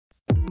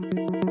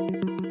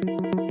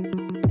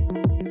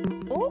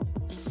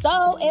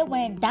So it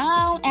went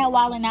down at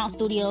Wild N Out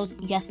Studios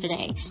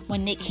yesterday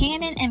when Nick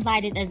Cannon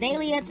invited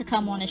Azealia to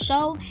come on the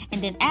show,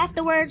 and then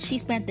afterwards she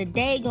spent the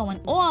day going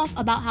off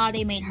about how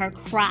they made her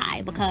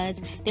cry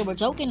because they were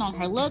joking on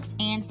her looks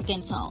and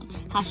skin tone.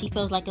 How she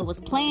feels like it was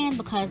planned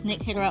because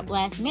Nick hit her up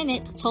last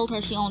minute, told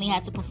her she only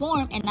had to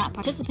perform and not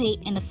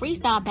participate in the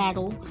freestyle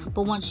battle,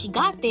 but once she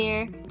got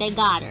there, they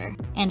got her.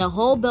 And the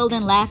whole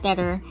building laughed at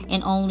her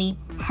and only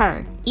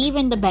her,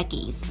 even the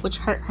Beckys, which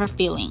hurt her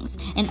feelings.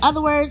 In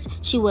other words,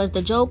 she was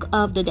the joke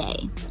of the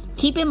day.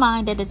 Keep in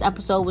mind that this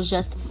episode was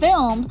just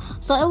filmed,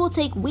 so it will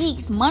take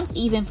weeks, months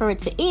even, for it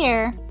to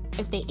air,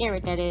 if they air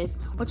it, that is,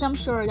 which I'm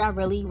sure y'all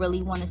really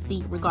want to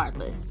see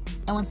regardless.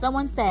 And when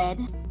someone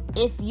said,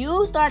 "If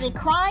you started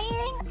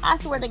crying, I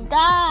swear to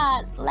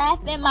God,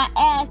 laughing my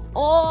ass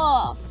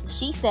off,"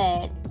 she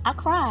said, "I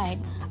cried.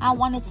 I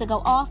wanted to go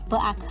off, but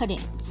I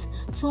couldn't.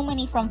 Too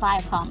many from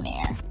Viacom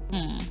there."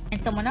 And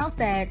someone else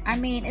said, "I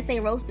mean, it's a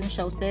roasting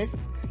show,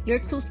 sis. You're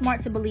too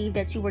smart to believe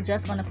that you were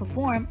just going to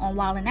perform on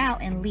Wild N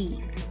Out and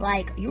leave.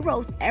 Like, you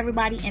roast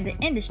everybody in the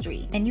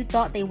industry, and you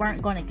thought they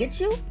weren't going to get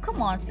you?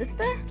 Come on,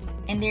 sister."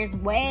 And there's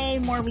way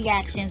more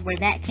reactions where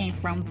that came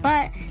from,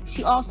 but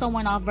she also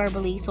went off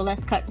verbally, so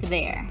let's cut to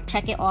there.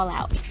 Check it all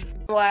out.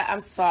 What? I'm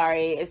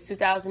sorry. It's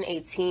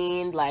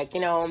 2018. Like,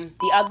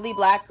 the ugly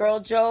black girl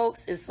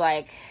jokes is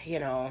like,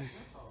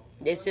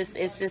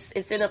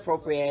 it's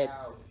inappropriate.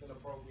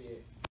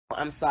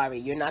 I'm sorry.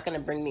 You're not going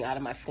to bring me out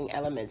of my fucking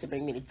element to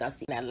bring me to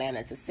Dusty in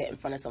Atlanta to sit in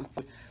front of some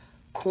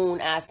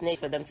coon-ass niggas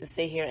for them to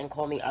sit here and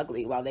call me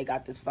ugly while they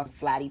got this fucking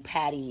flatty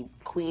patty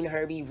Queen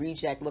Herbie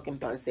reject looking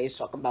on stage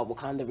talking about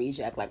Wakanda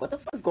reject. Like, what the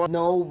fuck is going on?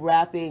 No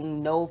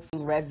rapping, no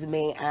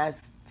resume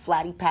ass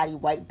flatty patty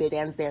white bitch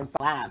stands there and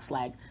laughs.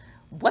 Like,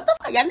 what the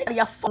fuck? Y'all niggas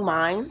your fucking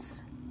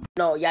minds?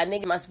 No, y'all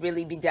niggas must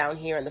really be down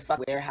here in the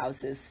fuck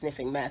warehouses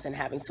sniffing meth and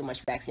having too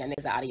much sex. Y'all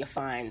niggas are out of your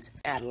finds.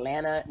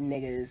 Atlanta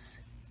niggas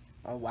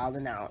on Wild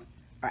N Out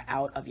are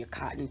out of your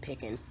cotton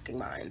picking fucking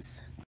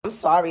minds. I'm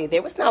sorry,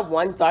 there was not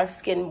one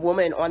dark-skinned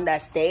woman on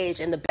that stage,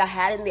 and the bitch I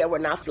had in there were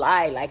not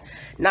fly. Like,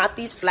 not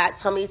these flat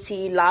tummy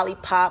tea,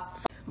 lollipop,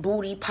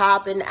 booty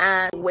popping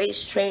ass,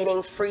 waist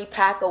training, free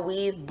pack of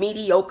weave,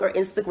 mediocre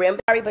Instagram.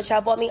 Sorry, but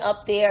y'all brought me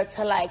up there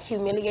to like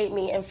humiliate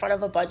me in front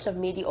of a bunch of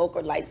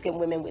mediocre light-skinned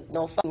women with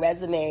no fucking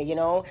resume,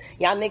 Y'all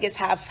niggas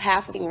have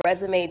half fucking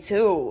resume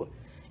too.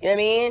 You know what I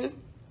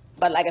mean?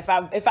 But like if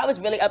I was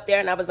really up there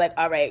and I was like,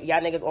 all right, y'all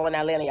niggas all in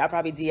Atlanta, y'all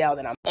probably DL'd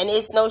and and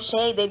it's no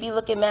shade. They be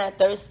looking mad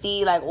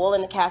thirsty, like all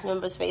in the cast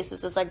members'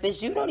 faces. It's like, bitch,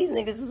 these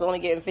niggas is only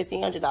getting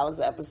 $1,500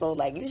 an episode.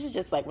 Like, you should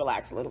just like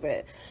relax a little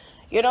bit.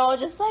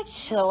 Just like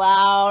chill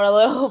out a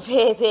little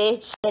bit,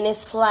 bitch. And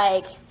it's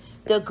like,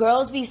 the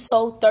girls be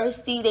so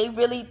thirsty, they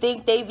really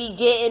think they be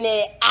getting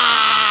it.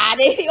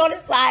 They be on the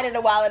side of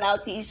the Wild N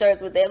Out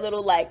t-shirts with their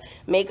little, like,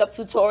 makeup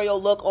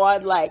tutorial look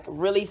on, like,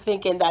 really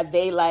thinking that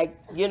they, like,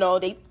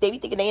 they be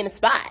thinking they in the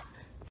spot.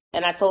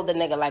 And I told the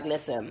nigga, like,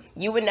 listen,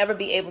 you would never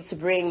be able to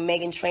bring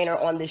Meghan Trainor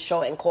on this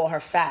show and call her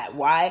fat.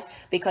 Why?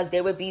 Because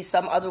there would be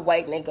some other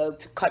white nigga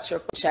to cut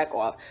your check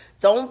off.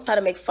 Don't try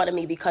to make fun of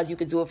me because you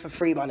could do it for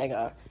free, my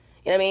nigga.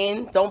 You know what I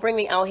mean? Don't bring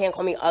me out here and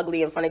call me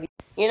ugly in front of you.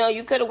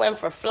 You could have went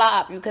for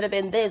flop. You could have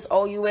been this.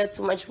 Oh, you wear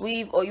too much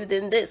weave. Oh, you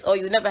did this. Oh,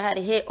 you never had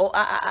a hit. Oh,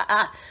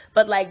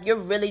 But, like, you're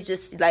really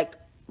just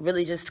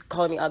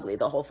calling me ugly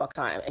the whole fuck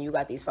time. And you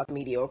got these fucking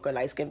mediocre,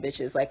 light-skinned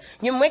bitches. Like,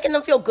 you're making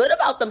them feel good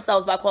about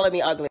themselves by calling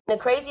me ugly. The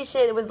crazy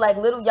shit, it was like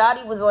Lil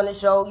Yachty was on the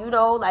show,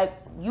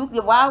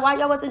 why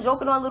y'all wasn't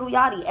joking on Lil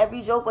Yachty?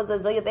 Every joke was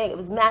Azealia Banks. It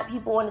was mad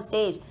people on the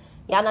stage.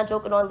 Y'all not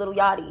joking on Lil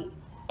Yachty.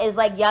 It's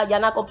like, y'all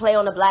not gonna play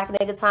on the black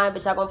nigga time,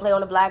 but y'all gonna play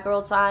on the black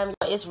girl time.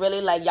 It's really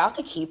like, y'all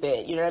could keep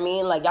it, you know what I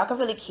mean? Like, y'all can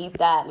really keep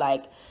that,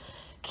 like,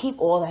 keep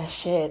all that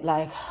shit.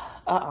 Like,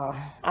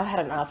 I've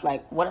had enough.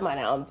 Like, what am I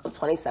now? I'm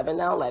 27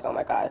 now? Like, oh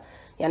my God.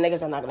 Y'all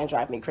niggas are not gonna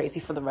drive me crazy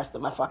for the rest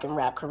of my fucking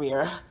rap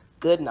career.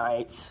 Good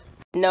night.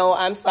 No,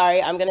 I'm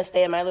sorry. I'm gonna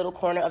stay in my little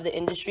corner of the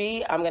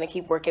industry. I'm gonna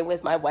keep working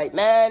with my white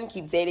man,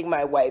 keep dating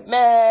my white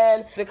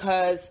man,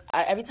 because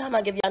every time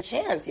I give y'all a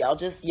chance,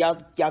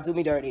 y'all do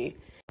me dirty.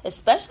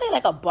 Especially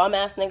like a bum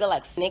ass nigga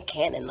like Nick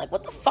Cannon. Like,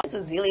 what the fuck is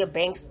Azealia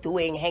Banks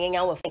doing hanging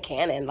out with Nick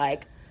Cannon?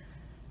 Like,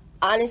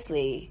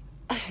 honestly,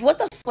 what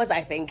the fuck was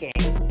I thinking?